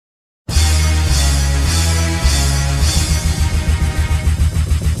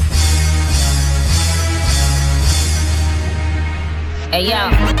Hey yo,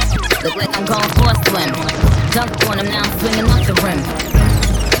 look like I'm going for a swim. Dunked on him, now I'm swinging off the rim.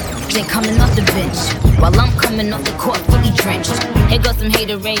 They coming off the bench, while I'm coming off the court fully drenched. Here goes some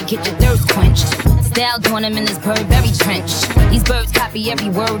haterade, get your thirst quenched. Style on him in this Burberry trench. These birds copy every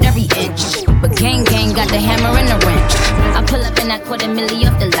word, every inch. But gang got the hammer and the wrench. I pull up in that $250,000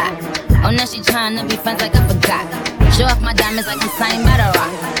 off the lot. Oh, now she tryna be friends like I forgot. Show off my diamonds like I'm signed by the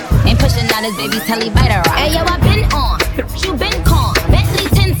rock. Ain't pushing out his baby's telly by the rock. Hey yo, I been on, you been con. Bentley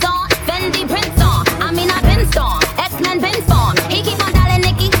tints on, Fendi prints on. I mean I been storm, X-Men been formed. He keep on dialing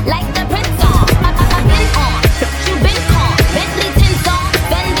Nicki like the prince on. I been on, you been con. Bentley tints on,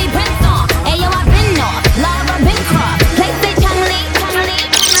 Fendi prints on. Hey yo, I been on, Laura been cross. Play say Chung Lee.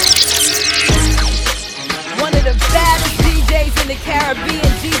 One of the baddest DJs in the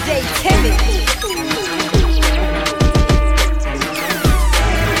Caribbean, DJ Timmy.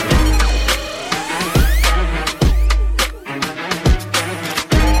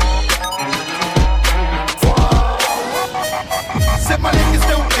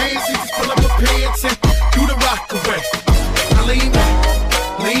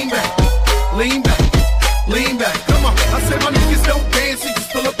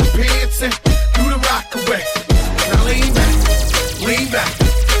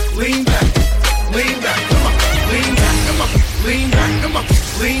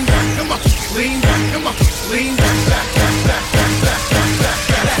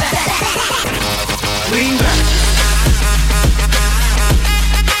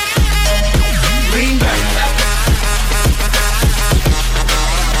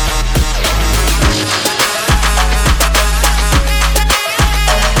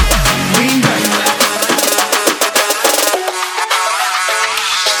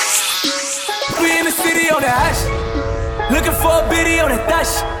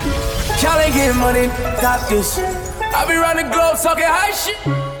 Stop this. I be round the globe talking high shit.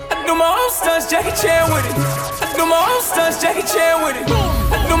 I do my own stunts, Jackie Chan with it. I do my own stunts, Jackie Chan with it.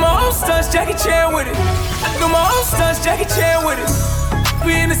 I do my own stunts, Jackie Chan with it. I do my own stunts, Jackie Chan with it.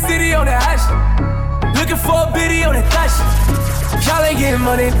 We in the city on that high shit. Looking for a biddy on that thot shit. Y'all ain't getting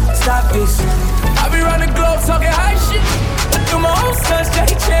money, stop this. I be round the globe talking high shit. I do my own stunts,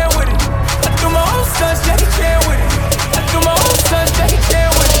 Jackie Chan with it. I do my own stunts, Jackie Chan with it. I do my own stunts, Jackie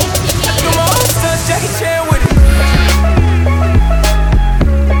Chan with it. I do my own stunts, Jackie Chan with it.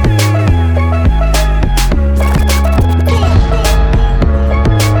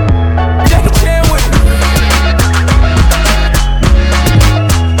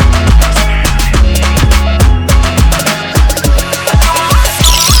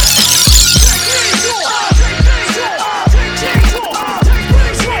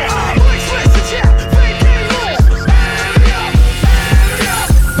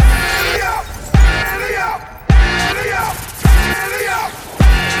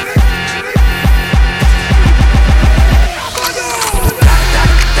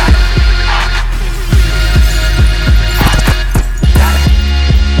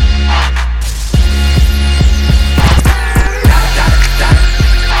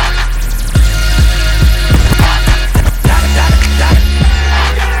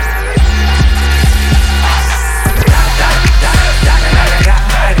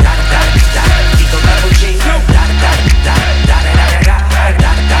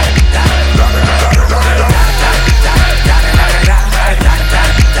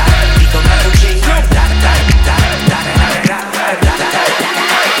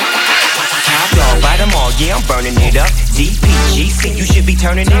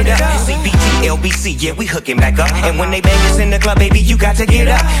 Turning it up, CBT, LBC, yeah, we hooking back up. And when they bang us in the club, baby, you got to get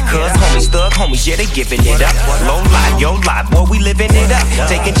up. Cause homies, thug homies, yeah, they giving it up. Low life, yo life, boy, we living it up.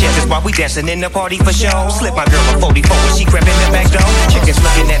 Taking chances while we dancing in the party for show. Slip my girl a 44 when she crept in the back door. Chickens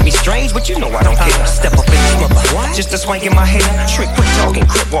looking at me strange, but you know I don't care. Step up in the rubber, just a swank in my hair. Trick, quick talking,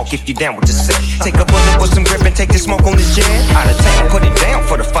 crip walk if you down with the set. Take a bullet with some grip and take the smoke on this jet. Out of town, put it down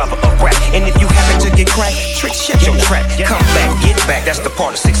for the father of rap. And if you happen to get cracked, trick, shut your trap. Come back, get back, that's the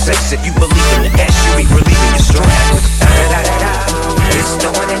part of success. If you believe in the S, you be relieving your stress. It's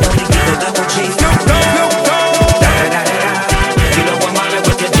the one and only Eagle Double G. You know I'm on it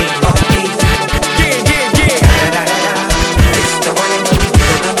with the D.O.E. It's the one and only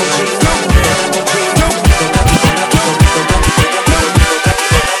Eagle Double G.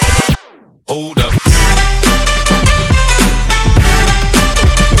 Hold up.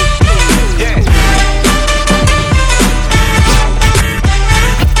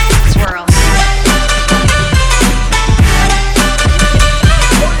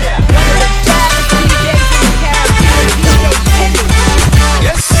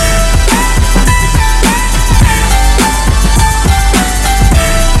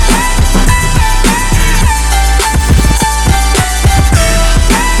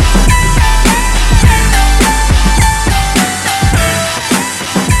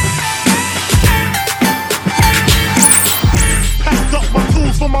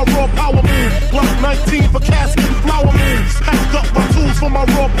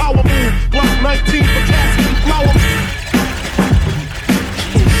 my raw power move. Block 19 for casket and flower.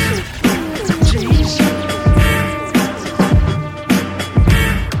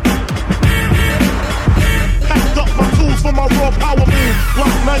 Packed up my tools for my raw power move.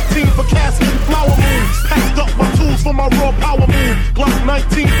 Block 19 for casket and flower moves. Packed up my tools for my raw power move. Block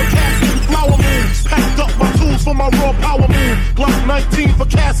 19 for casket and flower moves. Packed up my tools for my raw power move. Block 19 for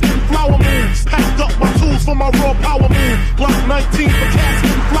casket and flower moves. Packed up my tools for my raw power move. Block 19 for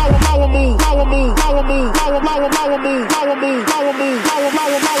casket and flower move. Flower move, flower move, flower move, flower move, flower move, flower.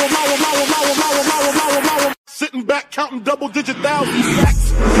 Sitting back counting double-digit thousands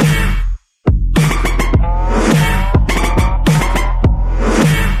stacks.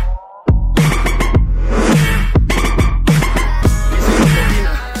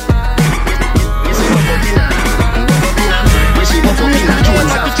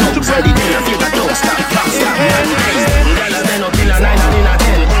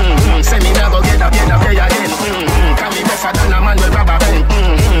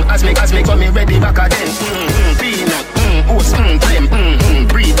 As me come ready back again. Peanut, oats, flame.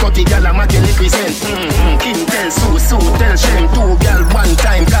 Breed, cutty, gal, I'm making it present. King tell Sue tell Shem. Two gal, one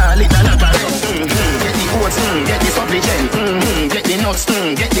time, call it an apparent. Get the oats, get the supplicant. Get the nuts,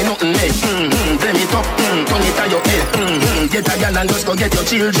 get the nothing egg. Blame it up, turn it to your head. Get a gal and just go get your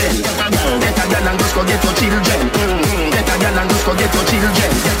children. Get a gal and just go get your children. Get a gal and just go get your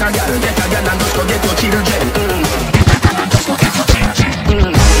children. Get a gal and just go get your children. Just go get your children.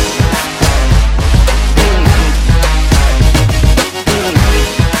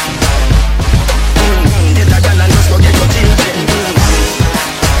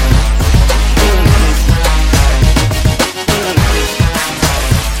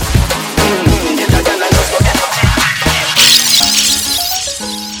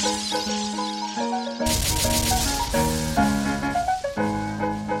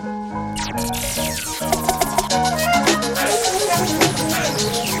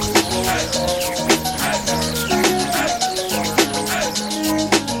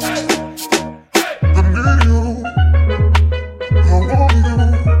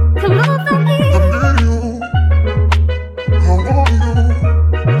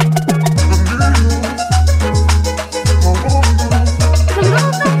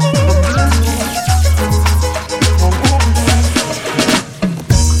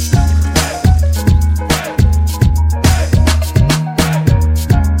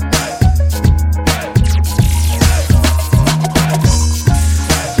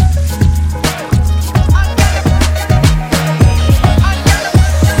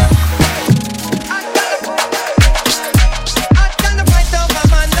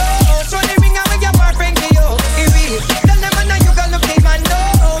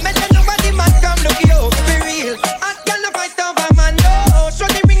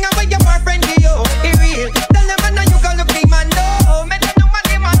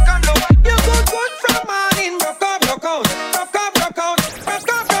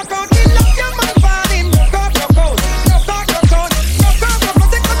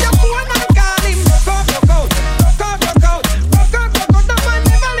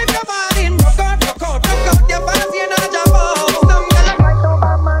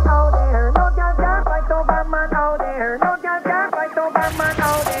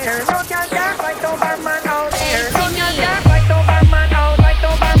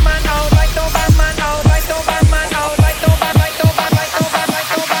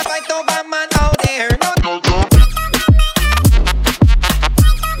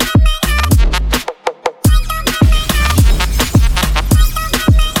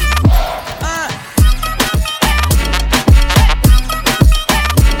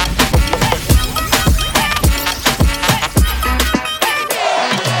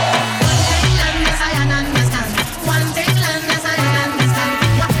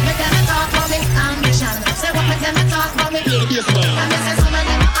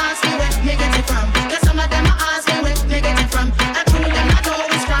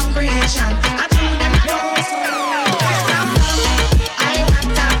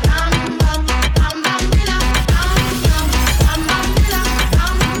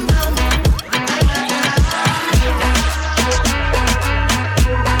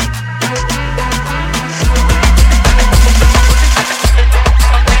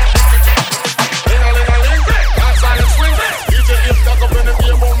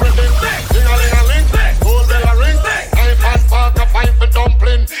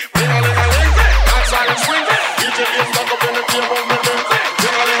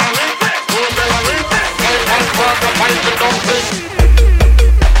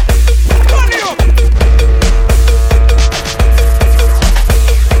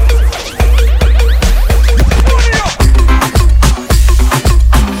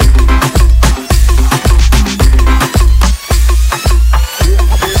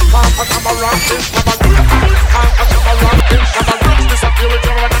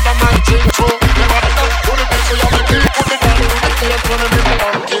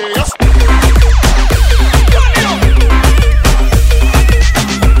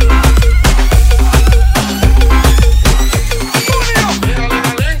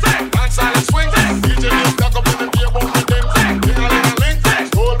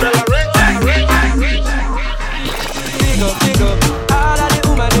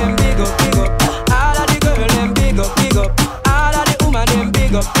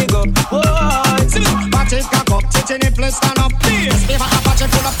 big up, big up. Boy, see me. Patrick cock up, chicken in place, stand up. Please, if I have Patrick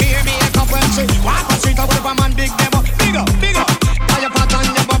full of beer, me a cup when she walk on street, I will have a man big demo. Big up, big up. Now you pat on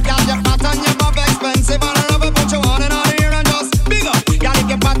your butt, girl, you pat on your butt, expensive and I love it, put you on and on here and just big up. Girl, if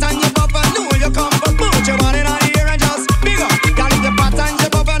you pat on your butt, I know you come, but put you on and on here and just big up. Girl, if you pat on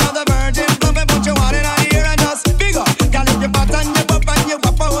your butt, another virgin, love it, put you on and on here and just big up. Girl, if you pat on your butt and you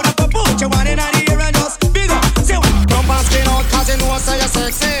wap out up, put you on and on here and just big up. Say what? Come and skin out, cause you know say you're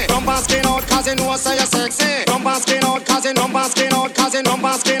sexy. Come and skin out, cause you know say you're sexy. Come and skin out, cause you know skin out, cause you know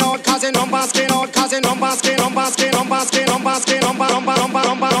skin out, cause you know skin out, cause you know skin, skin, skin, skin,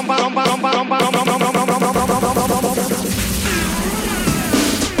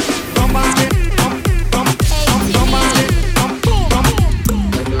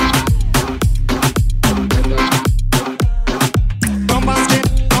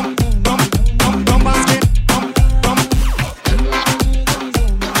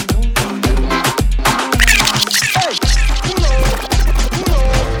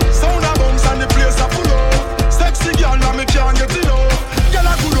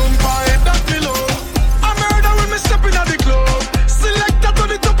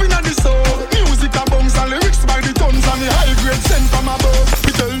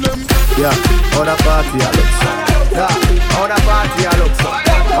 Other party I look so. Yeah, other party I look so.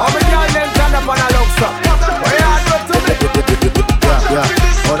 How many girl them stand up and I look so? Where you do to me? Yeah,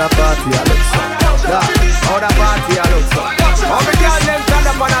 other party I look so. Yeah, other party I look so. How many girl them stand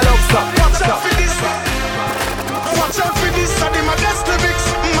up and I look so? Watch out for this, I did my best lyrics.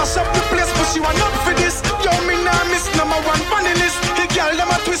 Mash up the place, but she want up for this. Yo, me nah miss number one funny list. The girl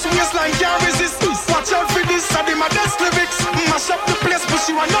them a twist waistline can't resist. Watch out for this, I did my best lyrics. Mash up the place, but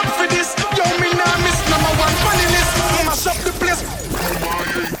she want up for this. Yo, me nah miss number one funny list. Mash up the place.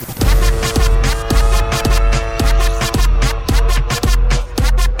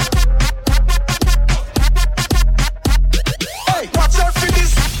 Hey, watch out for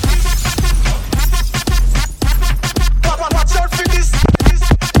this. Watch out for this.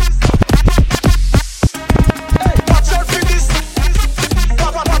 Hey, watch out for this.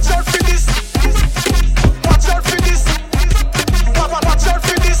 Watch out for this. Watch out for this. Watch out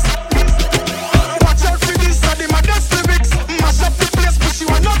for this. Watch out for this. I did my best lyrics. Mash up the place, but she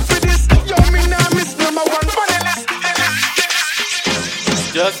want up for this. Yo, me nah miss number one funny list.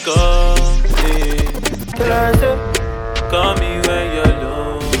 Just come in. Call me when you're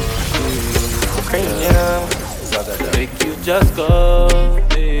lonely. Make you just call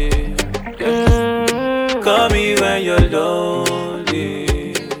me. Yeah. Call me when you're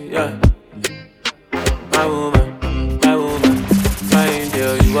lonely. Yeah. My woman, my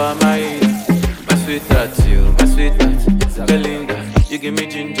angel, you are my sweetheart, my sweetheart. Belinda, you give me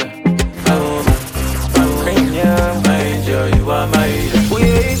ginger. My woman, my angel, you are my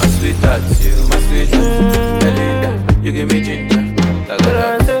sweetheart, my sweetheart. Belinda, you give me ginger.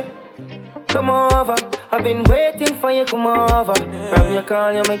 Come over, I've been waiting for you, come over. From your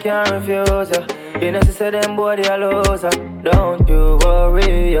call, you make can't refuse ya. You know, she said them boy, they a loser. Don't you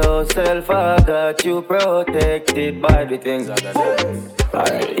worry yourself, I got you protected by the things I got.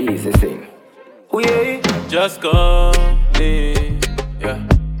 Alright, easy thing. We just call me, yeah.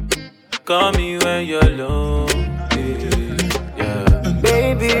 Call me when you're lonely, yeah.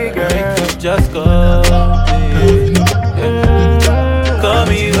 baby girl, just call me, yeah. Call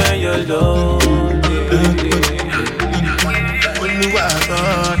me when you're lonely. When you are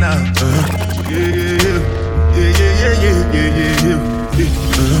gone now,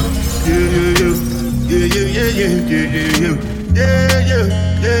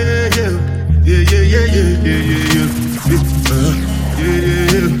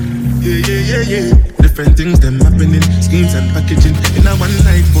 different things them happening, schemes and packaging. In a one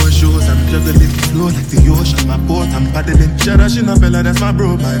night for shows, I'm juggling. Flow like the ocean, my boat, I'm paddling. Shara Shinabella, that's my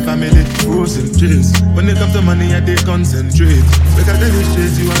bro, my family. Frozen dreams. When it comes to money, I dey concentrate. Because I tell you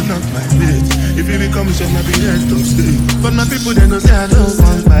straight, you are not my mate. If you become a shame, I'll be head of state. But my people, they know say I know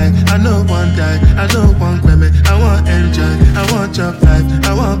one buy, I know one die, I know one women. I want enjoy, I want job life,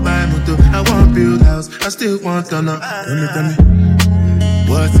 I want buy motor, I want build house, I still want to know. Tell me,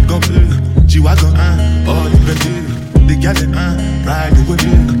 what's it gon' be? G-Wagon, all the better. The garden, ride the whip.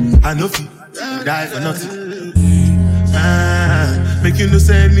 I know fi die for nothing. Make you no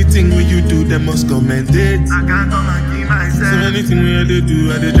say anything when you do, they must commend it. I can't come and keep myself. So anything when they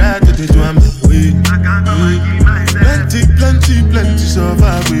do, I they try to do I'm way. I can't come and keep myself. Plenty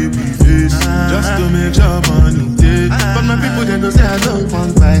survive we face. Just to make sure money take. But my people they don't say I know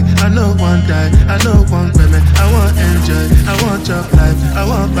one buy, I know one die, I know one women. I want enjoy, I want job life, I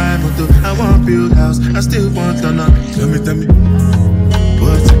want buy motor, I want build house, I still want to know. Tell me,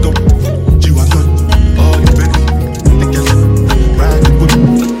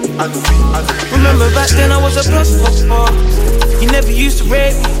 was a plus 4. You never used to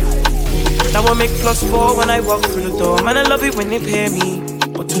rate me. Now I make +4 when I walk through the door. Man, I love it when they pay me.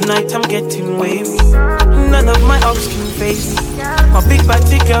 But tonight I'm getting wavy. None of my ups can face me. My big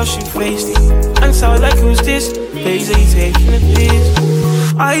body girl, she faced it. And so like, who's this? Lazy taking a piss.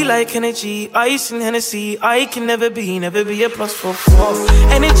 I like energy, ice and Hennessy. I can never be a +4.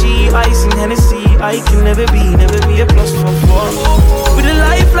 Energy, ice and Hennessy. I can never be a +4. With a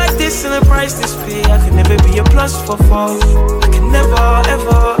life like this and a price this pay, I can never be a +4. I can never,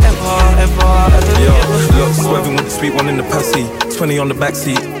 ever Yo, look, swerving with the sweet one in the passy. 20 on the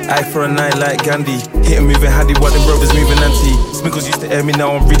backseat, eye for a night like Gandhi. Hitting moving handy while them brothers moving anti. Sminkles used to air me,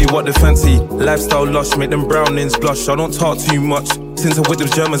 now I'm really what they fancy. Lifestyle lush, make them brownings blush. I don't talk too much, since I'm with the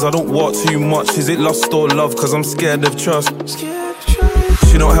Germans I don't walk too much. Is it lust or love, cause I'm scared of trust.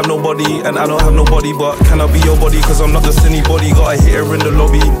 She don't have nobody, and I don't have nobody. But can I be your body, cause I'm not just anybody. Gotta hit her in the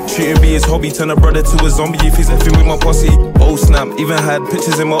lobby. Shooting be his hobby, turn a brother to a zombie if he's effing with my posse. Oh snap, even had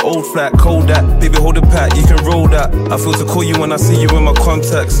pictures in my old flat. Cold that, baby hold a pat, you can roll that. I feel to call you when I see you in my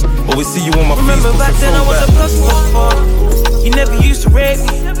contacts. Always see you on my face. Remember back then I was a +4. You never used to rate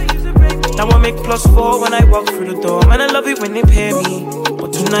me. Now I make +4 when I walk through the door. Man, I love it when they pay me.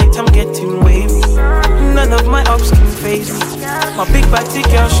 But tonight I'm getting wavy. None of my ups can face me. My big body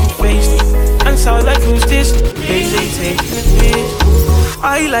girl, she faced it. And so like, who's this? Lazy taking a piss.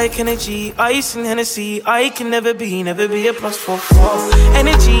 I like energy, ice and Hennessy. I can never be a +4.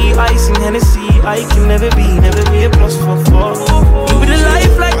 Energy, ice and Hennessy. I can never be a +4. With a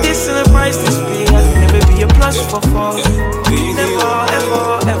life like this and a price this big, I can never be a +4. Never,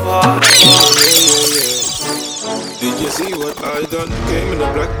 ever. Did you see what I done? Came in the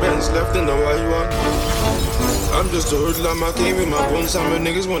black Benz, left in the white one. I'm just a hoodlum, I came with my bones, and my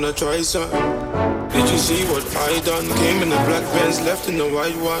niggas wanna try some. Did you see what I done? Came in the black Benz, left in the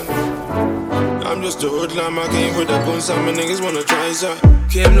white one. I'm just a hoodlum, I came with the bones, and my niggas wanna try some.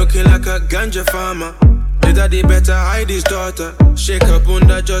 Came looking like a ganja farmer. The daddy better hide his daughter. Shake her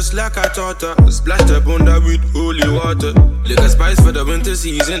bunda just like I taught her. Splash the bunda with holy water. Liquor spice for the winter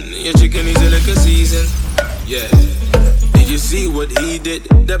season. Your chicken is a liquor season. Yeah. Did you see what he did?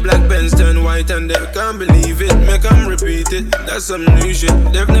 The black Benz turned white and they can't believe it. Make them repeat it. That's some new shit.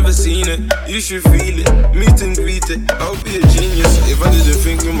 They've never seen it. You should feel it. Meet and greet it. I'll be a genius if I didn't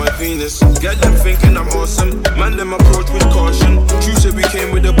think with my penis. Get them thinking I'm awesome. Man, them approach with caution. True say we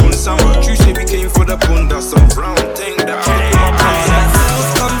came with the bun summer. True say we came for the bun. That's some brown thing that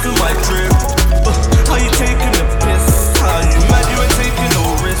Come to my crib. How you taking the piss? How you mad you ain't taking no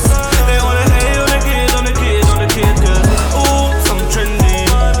risks? They wanna hate on the kid, on the kid, on the kid, girl. Ooh, some trendy.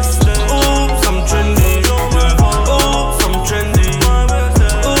 Ooh, some trendy. Ooh, some trendy.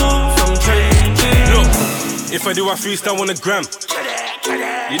 Ooh, some trendy. Look, if I do a freestyle on the gram,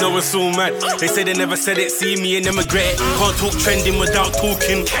 you know it's so mad. They say they never said it, see me and them regret it. Can't talk trending without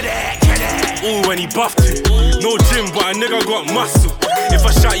talking. Ooh, when he buffed it. No gym, but a nigga got muscle. If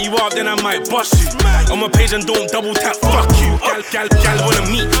I shout you out, then I might bust you. On my page and don't double tap, fuck you. Gal wanna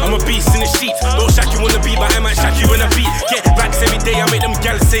meet, I'm a beast in the sheets. Don't shack you on the beat, but I might shack you in a beat. Get racks every day, I make them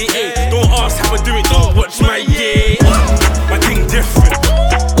gals say, hey. Don't ask how I do it, don't watch my yeah. My thing different.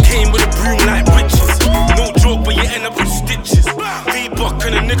 Came with a broom like witches. No joke, but you end up with stitches. Reebok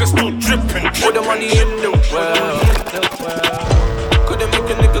and a nigga still dripping. Put the money in the well. Couldn't make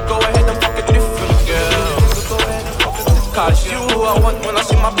a nigga go ahead and fuck a different girl. Cause you who I want when I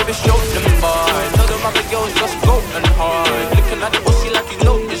see my baby show them boy. Tell them my big girls just go and hard. Looking at the pussy like you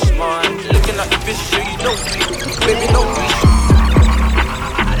know it's mine. Looking at the bitch, sure you know me. Baby, know me.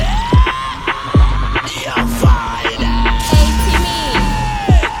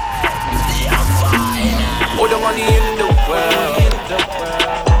 All the money in the world.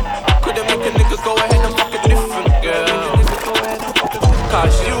 Couldn't make a nigga go ahead and fuck a different girl.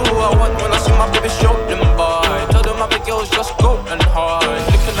 Cause you who I want when I see my baby show them boy. Tell them my big girls just go and hard.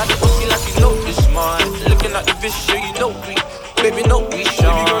 Looking at the pussy like you know it's mine. Looking at the bitch, sure you know me. Baby, know we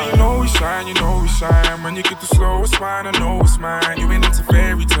shine. Baby girl, you know we shine, you know we shine. When you get the slow, it's fine, I know it's mine. You ain't into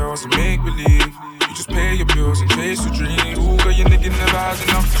fairy tales and make believe. You just pay your bills and chase your dreams. Ooh, girl, your nigga never has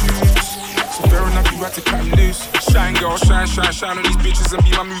enough juice. So fair enough, you had to cut him loose. Shine, girl, shine, shine, shine on these bitches and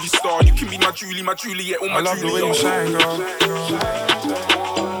be my movie star. You can be my Julie, my Juliet, all my I love Julie, the way you shine, girl.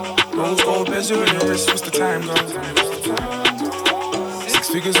 Rose gold bezel in your wrist, what's the time, girl? 6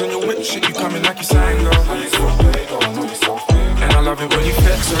 figures on your whip, shit, you coming like you sang, girl. And I love it when you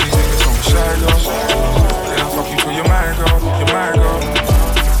flex, all these niggas don't be shy, girl. And I fuck you till you're mine, girl, girl.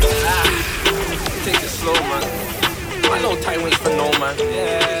 Take it slow, man. I know time waits for no man.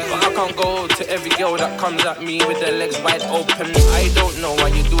 Yeah. But I can't go to every girl that comes at me with their legs wide open. I don't know why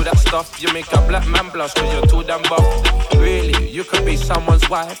you do that stuff. You make a black man blush cause you're too damn buff. Really, you could be someone's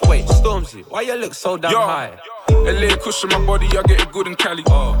wife. Wait, Stormzy, why you look so damn high? LA cushion my body, I get it good in Cali.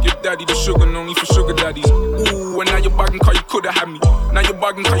 Give daddy the sugar, no need for sugar daddies. Ooh, and now you're bugging cause you coulda had me. Now you're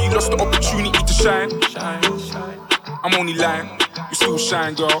bugging cause you lost the opportunity to shine. I'm only lying, you still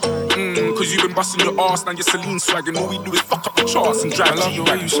shine, girl. Cause you've been busting your ass, now you're Celine swagging. All we do is fuck up the charts and drive. I love the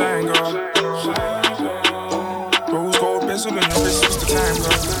way you shine, girl. Rose gold bezel on your wrist, what's the time,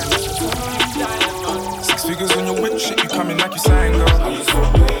 girl? 6 figures on your whip, shit, you coming like you sang, girl.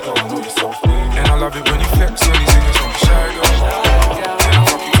 And I love it when you flex on these niggas from the shy, girl. Then I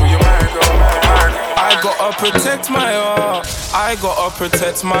fuck you for your man, girl. I gotta protect my heart. I gotta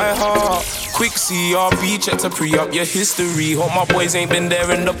protect my heart. Quick CRB, check to pre-up your history. Hope my boys ain't been there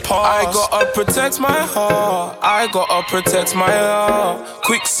in the past. I gotta protect my heart. I gotta protect my heart.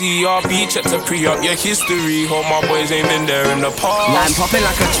 Quick CRB, check to pre-up your history. Hope my boys ain't been there in the past. Line popping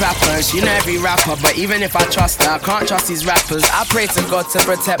like a trapper. She know every rapper, but even if I trust her, I can't trust these rappers. I pray to God to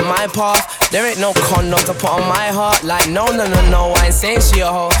protect my path. There ain't no condom to put on my heart. Like no, I ain't saying she a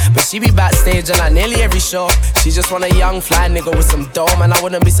hoe, but she be backstage and like nearly every show. She just want a young fly nigga with some dome, and I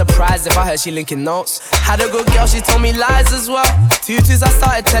wouldn't be surprised if I heard she linking notes. Had a good girl, she told me lies as well. Tutus, I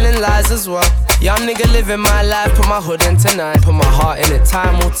started telling lies as well. Young nigga living my life, put my hood in tonight, put my heart in it,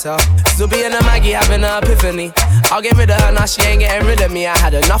 time will tell. Zuby and a Maggie having an epiphany. I'll get rid of her, now she ain't getting rid of me. I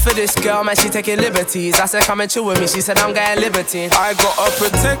had enough of this girl, man, she taking liberties. I said come and chill with me, she said I'm getting libertine. I gotta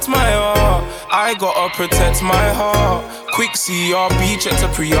protect my heart. I gotta protect my heart. Quick CRB, check to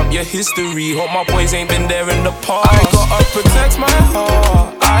pre-up your history. Hope my boys ain't been there in the past. I gotta protect my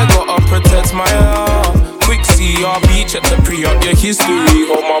heart. I gotta protect my heart. Quick CRB, check to pre-up your history.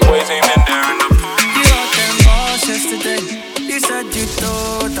 Hope my boys ain't been there in the past. You got them balls yesterday. You said you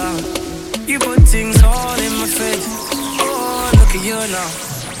thought that. You put things all in my face. Oh, look at you now.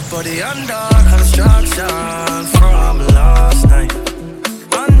 Body under construction from last night.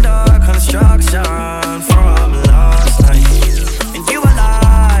 Under construction from last night. And you were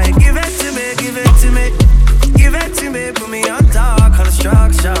like, give it to me, give it to me. Give it to me, put me under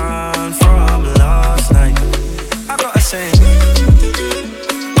construction from last night. I gotta say,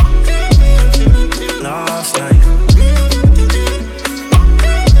 last night.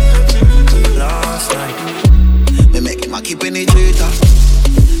 Last night. Me make him a keep in the Twitter.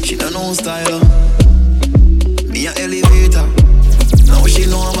 She don't know style. Me a elevator. Now she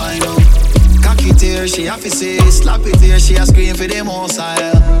know by now. Cock it here, she have to say. Slap it here, she a scream for them all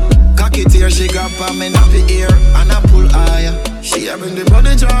style. Cock it here, she grab on me nappy ear and I pull higher. She a bring the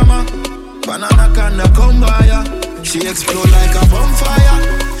body drama. Banana can come by ya. She explode like a bonfire.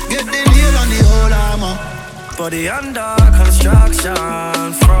 Get the nail on the whole armor. Body under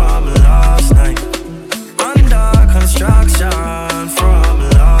construction from last night. Under construction from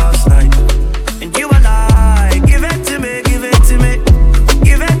last night. And you were like, give it to me, give it to me.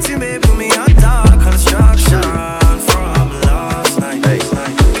 Give it to me, put me under construction from last night. Hey,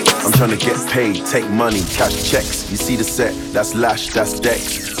 I'm trying to get paid, take money, cash checks. You see the set, that's Lash, that's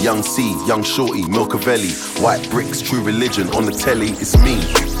Dex. Young C, Young Shorty, Milcavelli. White bricks, True Religion, on the telly, it's me.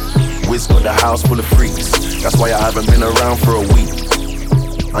 Wiz got the house full of freaks. That's why I haven't been around for a week.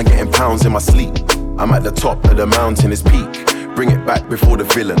 I'm getting pounds in my sleep. I'm at the top of the mountain, it's peak. Bring it back before the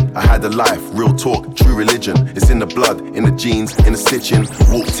villain. I had a life, real talk, true religion. It's in the blood, in the jeans, in the stitching.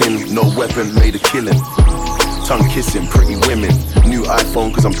 Walked in, no weapon, made a killing. Tongue kissing, pretty women. New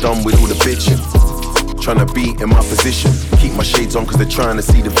iPhone cause I'm done with all the bitching. Tryna be in my position. Keep my shades on cause they're trying to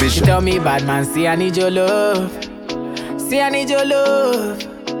see the vision. She tell me, bad man, see I need your love. See I need your love.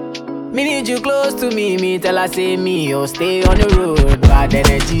 Me need you close to me. Me tell her say me, oh stay on the road. Bad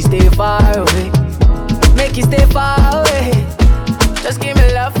energy, stay far away. Make you stay far away. Just give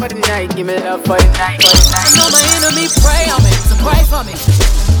me love for the night. Give me love for the night. I know my enemy pray on me, so pray for me.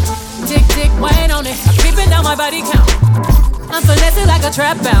 Tick, tick, wait on it. I'm creeping down my body count. I'm finessing like a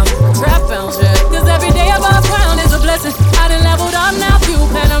trap bounce, yeah. Cause every day above ground is a blessing. I done leveled up now, view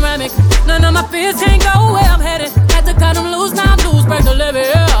panoramic. None of my fears can't go where I'm headed. Had to cut them loose, now I'm loose, break the levee,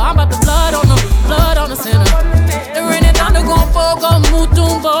 yeah. I'm about to blood on the sinner. The rain and thunder gon' fall, gon'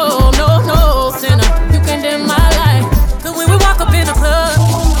 mutumbo. No, sinner, you can dim my light. Cause when we walk up in the club,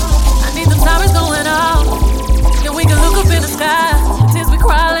 I need the sirens going out. Then we can look up in the sky. Since we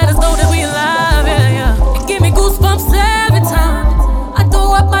cry, let us know that we alive, yeah. It give me goosebumps every time I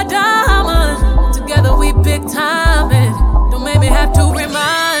throw up my diamond. Together we big time, and don't make me have to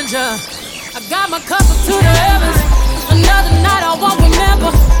remind ya. I got my cup up to the heavens. Another night I won't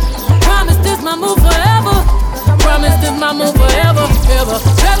remember. Promise this my move forever. Promise this my move forever, ever.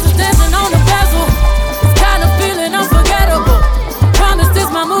 Reps dancing on the best.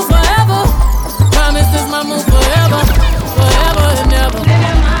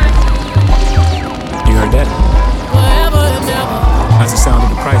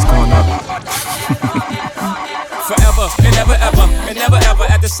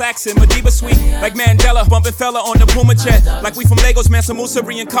 Saxon, Madiba sweet, like Mandela, bumping fella on the Puma jet. Like we from Lagos, Mansa Musa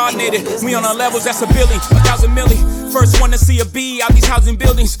reincarnated. We on our levels, that's a Billy, 1,000 milli. First one to see a B out these housing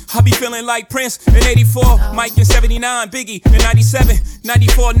buildings. I be feeling like Prince in 84, Mike in 79, Biggie in 97,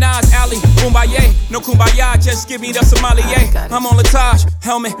 94, Nas, Ali, Boombaye. No kumbaya, just give me the sommelier. I'm on Latage,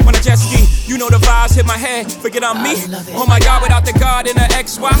 helmet when I jet ski. You know the vibes hit my head, forget I'm me. Oh my God, without the God in the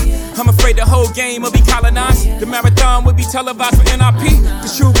XY, I'm afraid the whole game will be colonized. The marathon will be televised for NIP.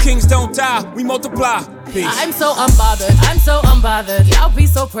 The true kings don't die, we multiply. Peace. I'm so unbothered. Y'all be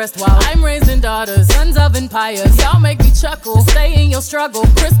so pressed while I'm raising daughters, sons of empires. Y'all make me chuckle, stay in your struggle.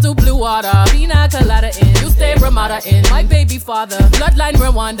 Crystal blue water, pina colada in. You stay Ramada in. My baby father, bloodline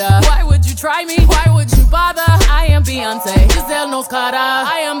Rwanda. Why would you try me? Why would you bother? I am Beyonce, Giselle knows Carter.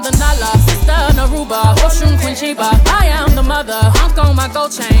 I am the Nala, sister Naruba, Oshun Queen Sheba. I am the mother, Hong Kong my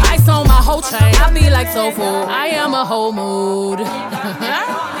gold chain. I sold my whole chain. I be like soul food. I am a whole mood.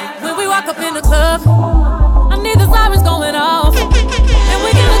 When we walk up in the club, I need the sirens going off, and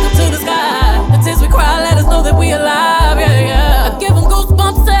we can look up to the sky. The tears we cry let us know that we alive, yeah. I give them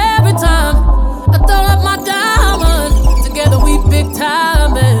goosebumps every time I throw up my diamond. Together we big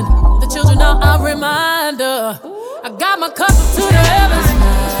time, and the children are our reminder. I got my cup up to the heavens.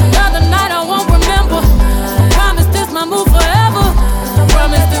 Another night I won't remember. Promise this my move forever.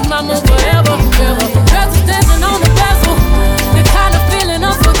 Promise this my move forever. Dress is dancing on the bezel. The kind of feeling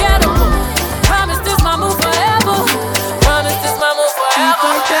unforgettable. Promise this my move forever. Promise this my move forever. If I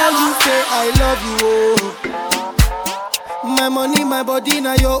tell you, say I love you, oh. My money, my body,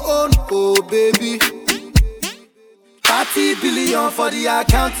 now your own, oh baby. 30 billion for the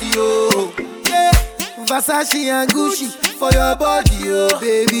account, oh. Yeah, Versace and Gucci for your body, oh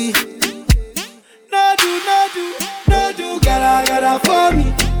baby. No do, gotta for me.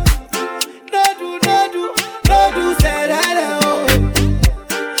 No do, say that, oh.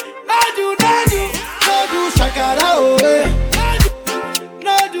 No do, shakara, oh.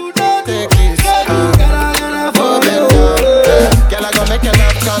 No do, gotta for me, oh. Girl, I gon' make your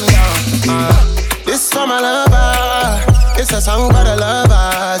love come down. This for my lover. It's a song for the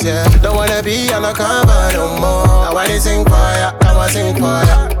lovers, yeah. Don't wanna be undercover no more. Now I sing for ya, now I sing for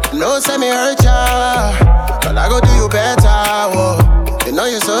ya. No, say me hurt ya, but I go do you better, whoa. You know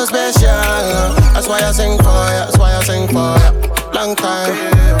you're so special, that's why I sing for ya, that's why I sing for ya. Long time,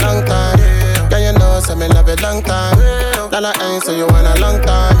 yeah, you know, say me love it long time. Then I ain't so you want a long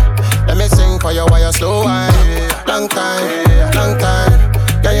time. Let me sing for you while you slow wine. Long time,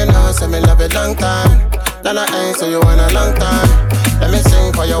 yeah, you know, say me love it long time. Then I ain't so you want a long time. Let me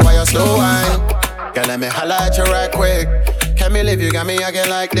sing for you while you slow wine. Girl, let me holla at you right quick. Can't believe you got me acting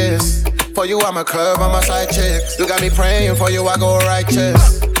like this. For you, I'm a curve on my side chicks. You got me praying for you, I go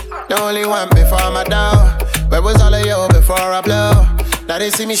righteous. The only one before I'm down. Where was all of you before I blow? Now they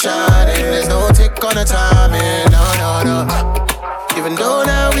see me shining. There's no tick on the timing. No. Even though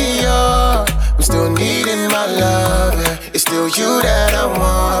now we are, I'm still needing my love. Yeah. It's still you that I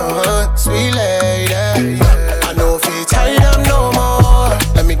want, sweet lady. I know if you tight up no more,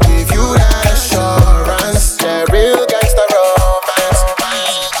 let me give you that assurance. That real gangsta romance.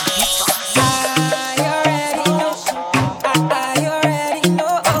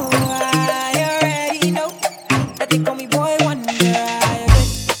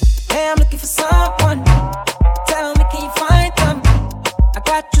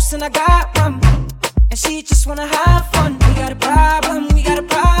 And I got one, and she just wanna have fun. We got a problem.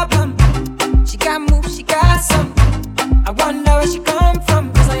 She got moves, she got some. I wonder where she come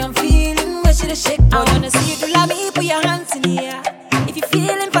from, cause I am feeling where she the shit. I wanna see you do like me, put your hands in the air. If you're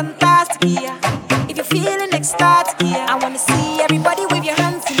feeling fantastic, yeah. If you're feeling ecstatic, yeah. I wanna see everybody with your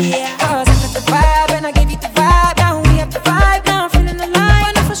hands in the air. Cause I got the vibe, and I gave you the vibe. Now we have the vibe, now I'm feeling alive.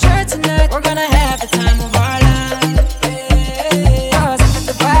 I know for sure tonight, we're gonna have the time of our life.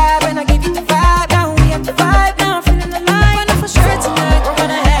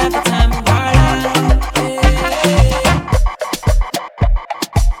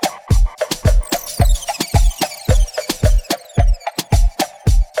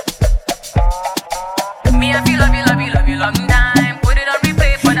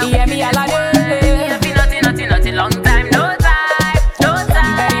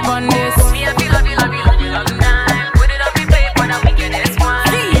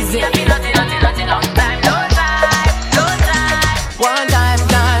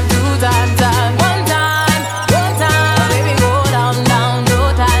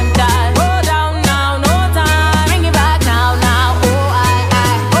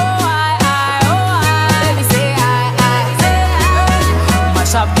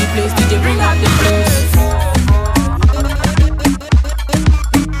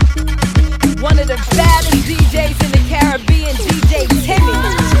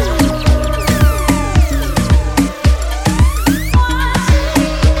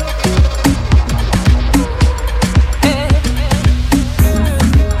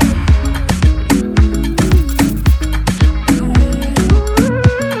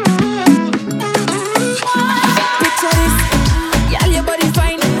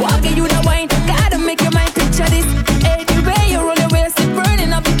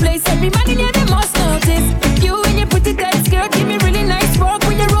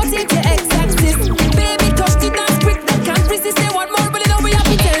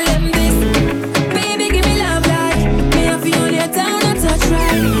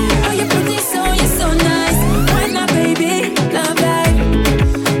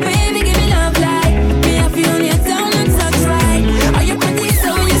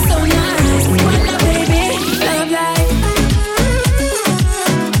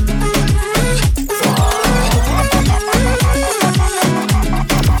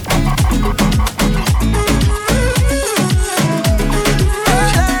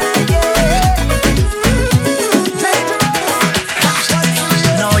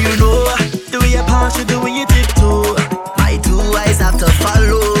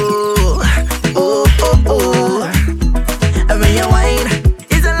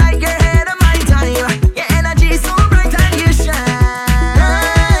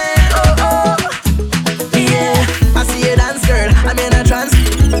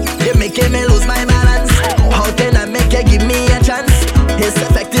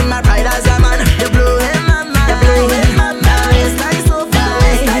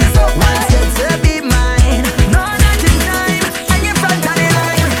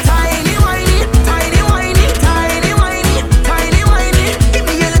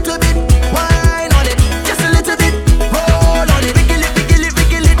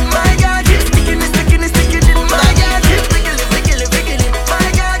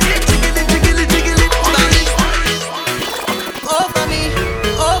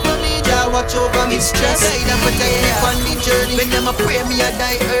 watch over me. Stress, guide and protect me on the journey. When them a pray me, I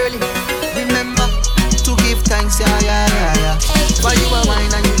die early. Remember to give thanks, yeah. While you are wine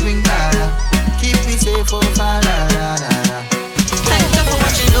and you drink, keep me safe, oh Father. Thank you for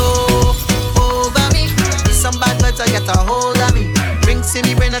watching over me. Some bad vibes I get a hold of me. Drinks in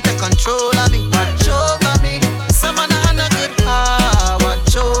me brain that take control of me. Watch over me. Some man a good heart.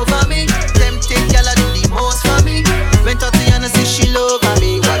 Watch over me. Them take y'all do the most for me. When Tatiana say she love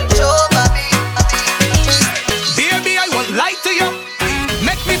me. Watch over me. Baby, I won't lie to you.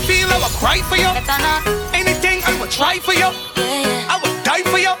 Make me feel I will cry for you. Anything I will try for you. I will die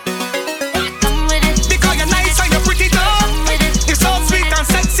for you. Because you're nice and you're pretty too. You're so sweet and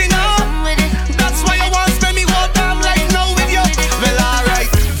sexy now. That's why I want to spend me whole time right now with you. Well, alright,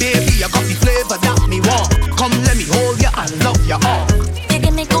 baby, you got the flavor that me want. Come, let me hold you and love you all. You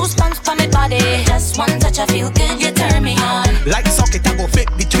give me goosebumps for my body. Just one touch, I feel good, you turn me on. Like socket, I go fit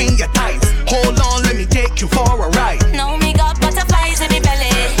between your thighs. Hold on, let me take you for a ride. No, me got butterflies in me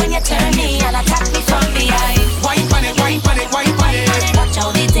belly. When you turn me and attack me from behind. Wine pan it, wine pan it, wine pan it. Watch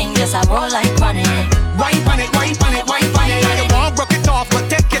how the thing just a roll like running. Wine pan it, wine pan it, wine pan it. You won't broke it off, but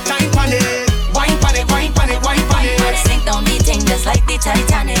take your time pan it. Wine pan it, wine pan it, wine pan it. Sink down the thing just like the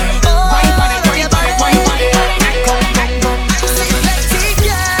Titanic. Wine pan it, wine pan it, wine pan it.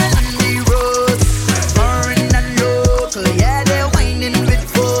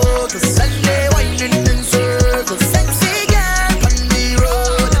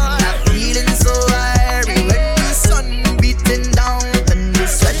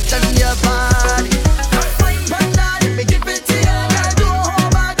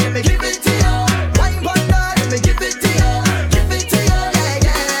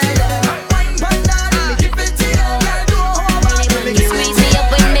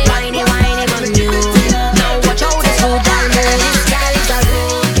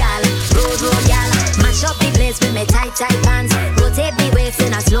 Tight pants, rotate the waist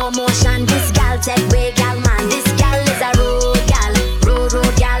in a slow motion. This gal take way, gal man. This gal is a road gal,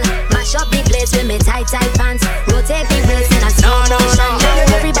 road gal. Mash up the place with me tight pants, rotate the waist in a slow motion.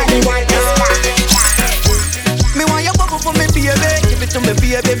 Everybody want this gal. Me want your bubble for me, baby. Give it to me,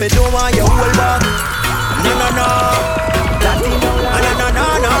 baby. Me don't want your whole bag. No. No.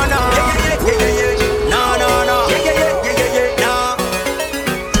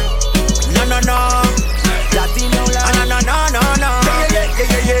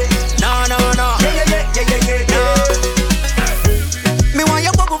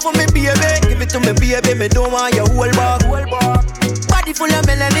 To me, baby, me don't want your whole bag. Body full of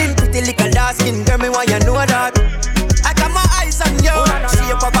melanin, pretty little dark skin, girl, me want you know that. I got my eyes on you. See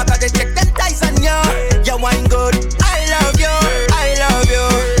you papa, cause they check them ties on you. You wine good, I love you.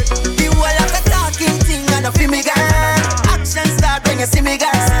 You all have the talking thing and a feel me, girl. Action start when you see me, girl.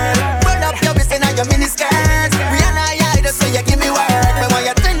 Roll up your waist and your mini skirt. Rihanna, yeah, so you give me word. Me want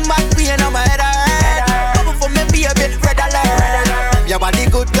you turn back, pain on my head. Bubble for me, baby, red alert. Your body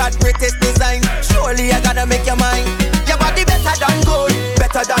good, got greatest design. Surely I gotta make your mind. Your body better than gold.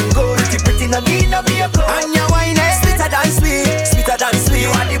 Pretty no need no vehicle. And you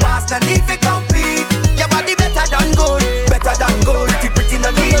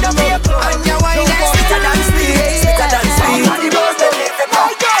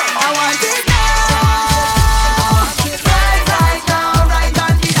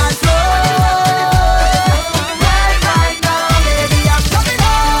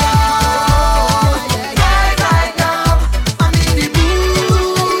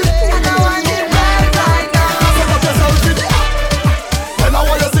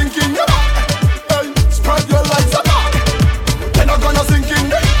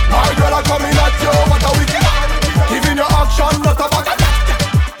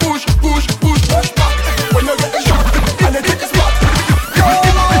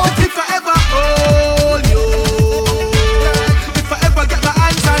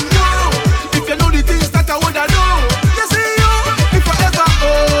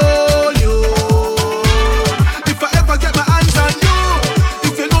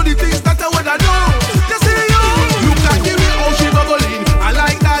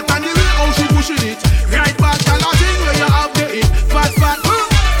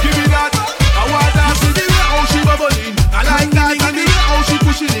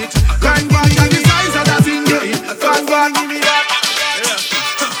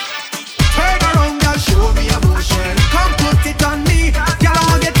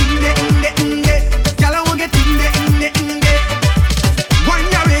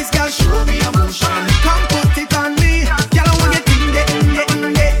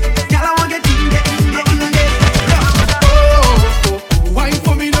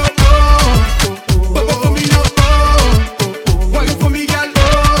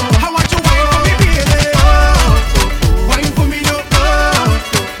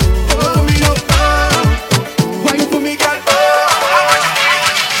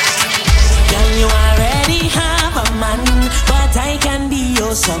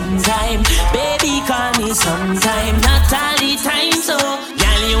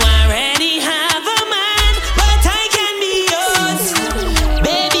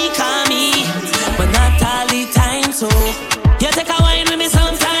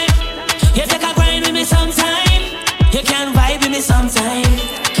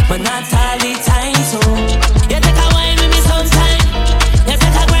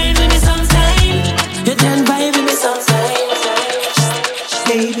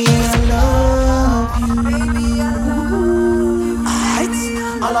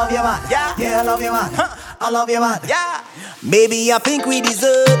love you, man. I love you, man. Yeah. Maybe I think we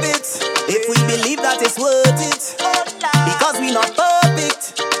deserve it if we believe that it's worth it. Because we not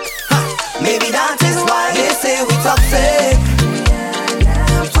perfect. Maybe that is why they say we toxic.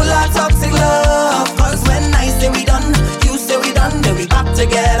 Full of toxic love. Cause when I say we done, you say we done, then we back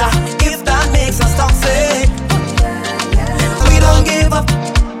together. If that makes us toxic, we don't give up.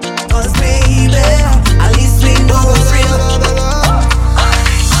 Cause baby, at least we know it's real.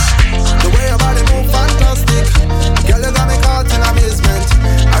 The way your body move, fantastic. Girl, you got me caught in amazement.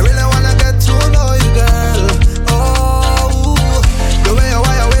 I really wanna get to know you, girl. Oh, the way you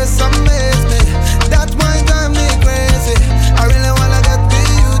wire waist amaze me. That might drive me crazy. I really wanna get with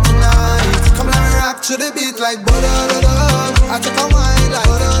you tonight. Come let me rock to the beat like ba-da-da-da. I take a wine like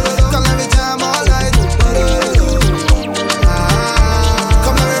ba-da-da-da. Come let me jam all night. Ba-da-da-da.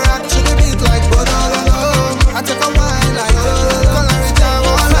 Come let me rock to the beat like ba-da-da-da. I take a wine like ba-da-da-da. Come let me jam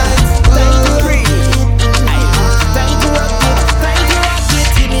all night. Time to breathe. Time to rock it. Time to rock it.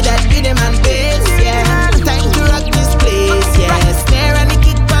 Give me that rhythm and bass, yeah. Time to rock this place, yeah. Snare and the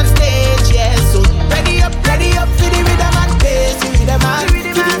kick on stage, yeah. So ready up for the rhythm and bass, the rhythm and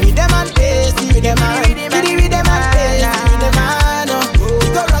for the rhythm and bass, the rhythm and for the rhythm and bass, the rhythm and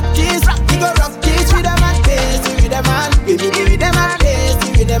we go rock this rhythm and bass, the rhythm and give me the rhythm and bass, the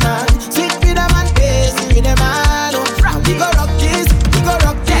rhythm and sweet rhythm and bass, the rhythm and we go rock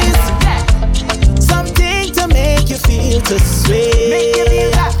this. Something to make you feel to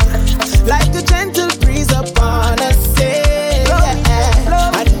sway, like a gentle breeze upon a sail.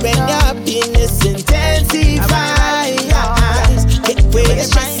 And when your happiness intensifies, get away the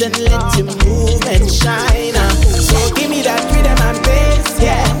stress and let you move and shine. So give me that rhythm and bass,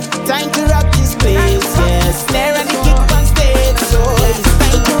 yeah. Time to rock this place, yeah. Snare and the kick on stage, so it's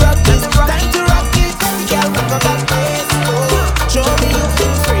time to rock this, time to rock it. Girl, rock up that bass, oh. Show me you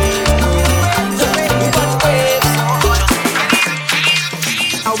feel free.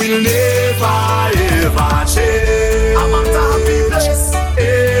 I will never ever change. I'm a happy place.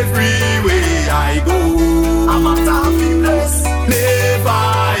 Everywhere I go, I'm a happy place. Never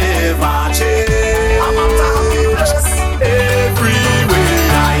ever change. I'm a happy place. Everywhere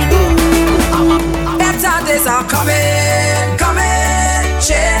I go. Better days are coming,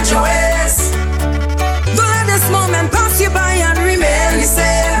 change your ways. Don't let this moment pass you by and remain the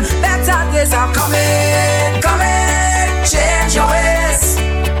same. Better days are coming, change your ways.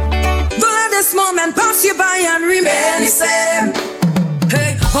 Don't let this moment pass you by and remain the same.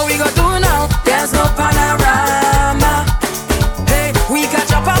 Hey, what we gonna do now? There's no panorama. Hey, we can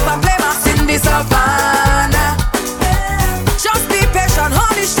jump up and play mass in the savannah. Just be patient,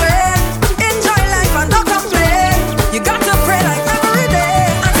 hold it straight. Enjoy life and don't complain. You got to pray like every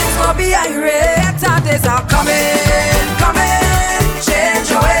day, and things will be irate. Better days are coming, change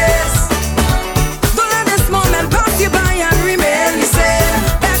your ways. Don't let this moment pass you by and remain the same.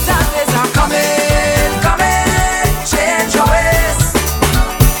 Better days are coming, change your ways.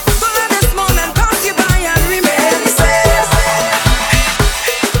 Don't let this moment pass you by and remain the same.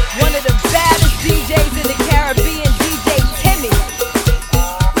 One of the baddest DJs in the Caribbean, DJ Timmy.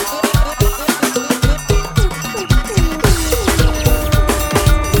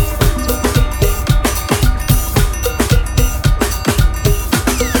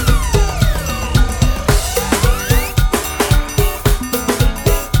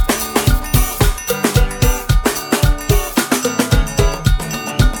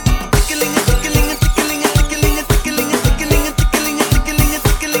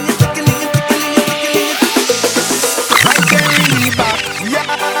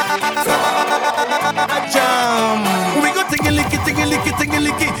 Jam. We go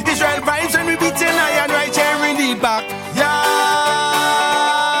tingy-licky. Israel vibes and we beat in iron right here in the back. Yeah,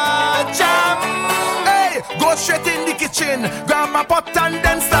 jam. Hey, go straight in the kitchen, grab my pot and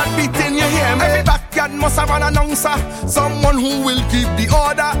then start beating. You hear me? Every backyard must have an announcer, someone who will keep the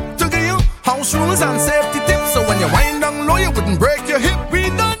order to give you house rules and safety tips. So when you wind down low, you wouldn't break your hip. We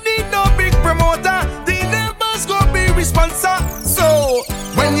don't need no big promoter. The neighbors go be responsible. So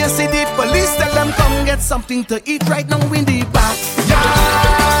when you see the police, tell them come get something to eat right now in the back. Yeah.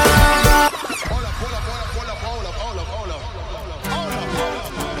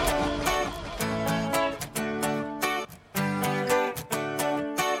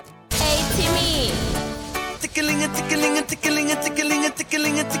 Hey, Timmy. Tickling it, tickling it, tickling it, tickling it,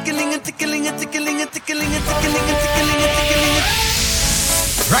 tickling it, tickling it, tickling it, tickling it, tickling it, tickling it, tickling it, tickling it.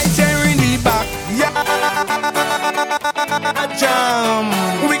 Right there in the back, yeah, jam.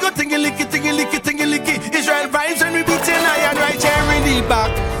 We go tingy-licky, tingy-licky, tingy-licky. Israel vibes and we beating iron right here in the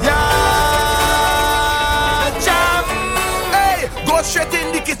back, yeah, jam. Hey, go straight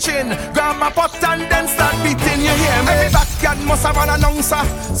in the kitchen, grab Grab my pot and then start beating, you hear me? Every backyard must have an announcer,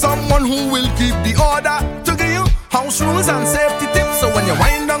 someone who will keep the order, to give you house rules and safety tips, so when you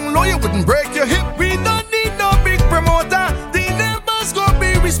wind down low you wouldn't break your hip. We don't need no big promoter, the neighbors go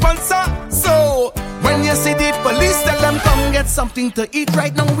be responsible. So when you see the police, tell them come get something to eat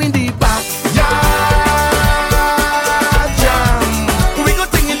right now in the backyard. We go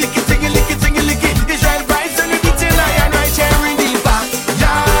tingy-licky, tingy-licky, tingy-licky. Israel vibes and we beating lion right here in the backyard.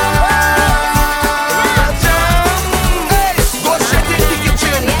 Hey, go straight in the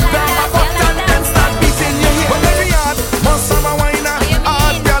kitchen, grab a pot and then start beating your head. But every yard must have a whiner,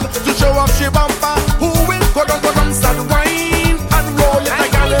 hard girl to show off she bumper. Who will go down, start wine and roll it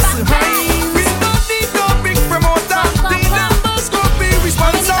like a lesson wine. We don't need no big promoter, the numbers go be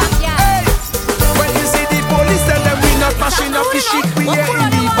responsible. Hey, when you see the police, tell them we not mashing up the shit we here in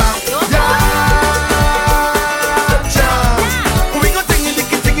the backyard. We go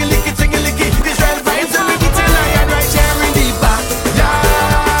tingy-licky, tingy-licky, tingy-licky. Israel vibes and we beating lion right here in the backyard.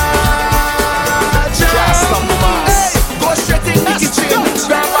 Hey, go straight in the kitchen,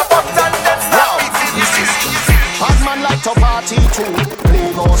 grab a pot and then start beating. Bad man like to party too, play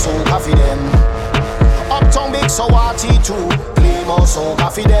more soca for them. Uptown big so party too, play more soca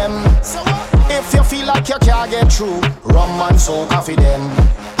for them. If you feel like you can't get through, rum and soca for them.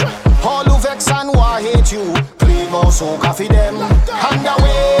 All who vex and who hate you, play more soca for them. And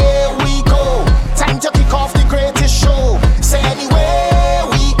away we go, time to kick off the greatest show. Say anywhere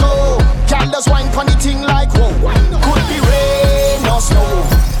we go, girl just wine pon the thing like whoa. Could be rain or snow,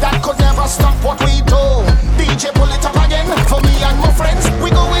 that could never stop what we do. DJ pull it up again, for me and my friends, we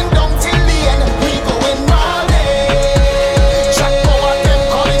going down till the end. We going all day, Jack Power them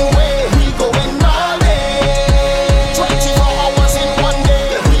calling way. We going all day, 24 hours in one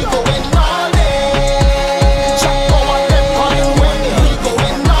day. We going all day, Jack Power them calling way. We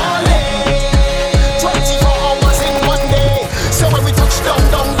going all day, 24 hours in one day. So when we touch down,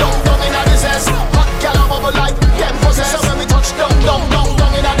 down, down, down in the zest, hot gal a bubble like them possess. So when we touch down, down, down,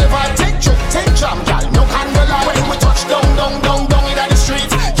 down in the vibe, take joke, take jam, gal, no candlelight. When we touch down, down, down, down in the street,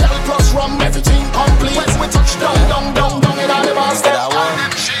 gal plus rum, everything complete. When we touch down, down, down, down in the bar step,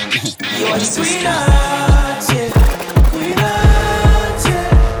 You are the sweetheart, yeah. Queenheart,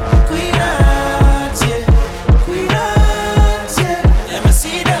 yeah. Queenheart, yeah. Queenheart, yeah. Let me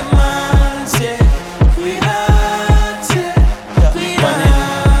see them hands, yeah. Queenheart, yeah.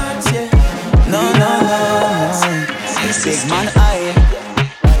 Queenheart, yeah. No. Big man,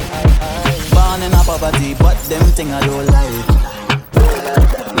 born in a poverty, but them thing I don't like.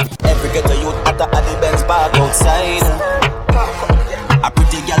 Every ghetto youth at the Benz park outside. A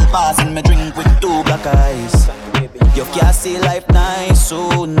pretty girl passing me drink with two black eyes. You can't see life nice,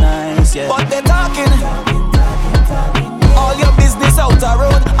 so nice, yeah. But they talking all your business out the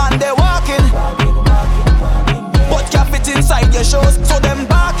road and they walking, but can't fit inside your shows, so them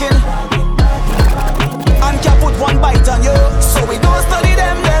barking. And can't put one bite on you, so we don't study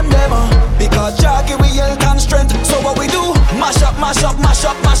them. Because Jackie we health and strength, so what we do? Mash up that.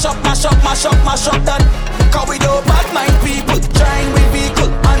 Cause we do bad mind people, trying we vehicle,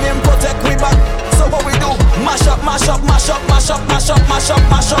 and them protect we back. So what we do? Mash up that.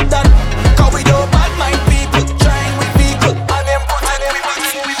 Cause we do bad mind people, trying we vehicle, and them protect we back.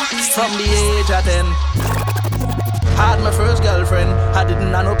 From the age of 10, had my first girlfriend, I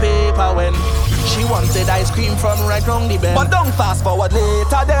didn't have no paper when she wanted ice cream from right round the bend. But don't fast forward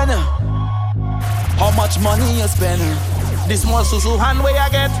later then. How much money you spend? This small susu hand where I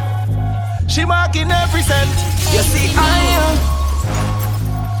get, she marking every cent. You see I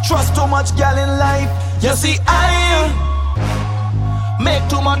trust too much gal in life. You see I make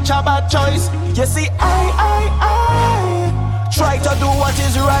too much a bad choice. You see I try to do what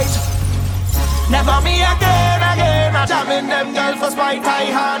is right. Never me again. I'm jamming them girls for spite. I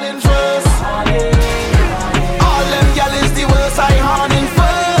hand in first. All them gal is the worst. I hand in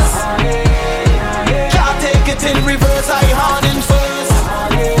first. Can't take it in reverse. I hand in first.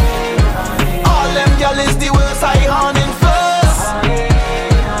 All them gal is the worst. I hand in first.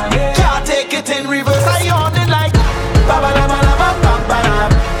 Can't take it in reverse. I hand in like ba ba la ba la ba ba ba la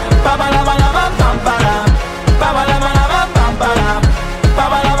ba ba la ba la ba ba ba la ba ba la ba la ba ba ba la ba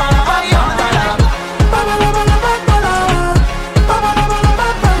ba la ba la ba.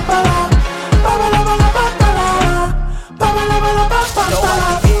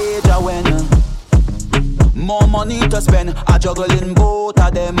 More money to spend, I juggling both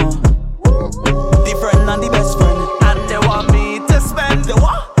of them. The friend and the best friend, and they want me to spend the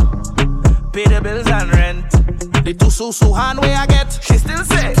what? Pay the bills and rent. The The two susu hand way I get. She still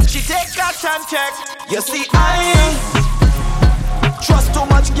say, she take cash and check. You see, I trust too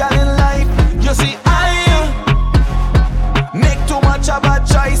much girl in life. You see, I make too much of a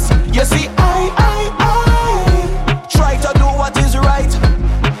choice. You see, I try to do what is right.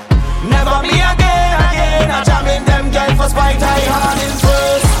 Never me again. I jam in them girl for spite. I hand in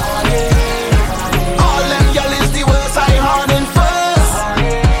first. All them girl is the worst. I hand in first.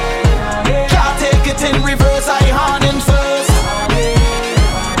 Can't take it in reverse. I hand in first.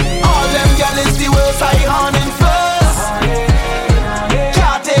 All them girl is the worst. I hand in first.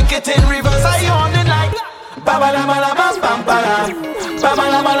 Can't take it in reverse. I hand in like ba ba la ba la bam bam ba la ba ba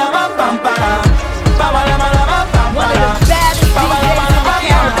la ba la bam bam ba la ba ba la ba la.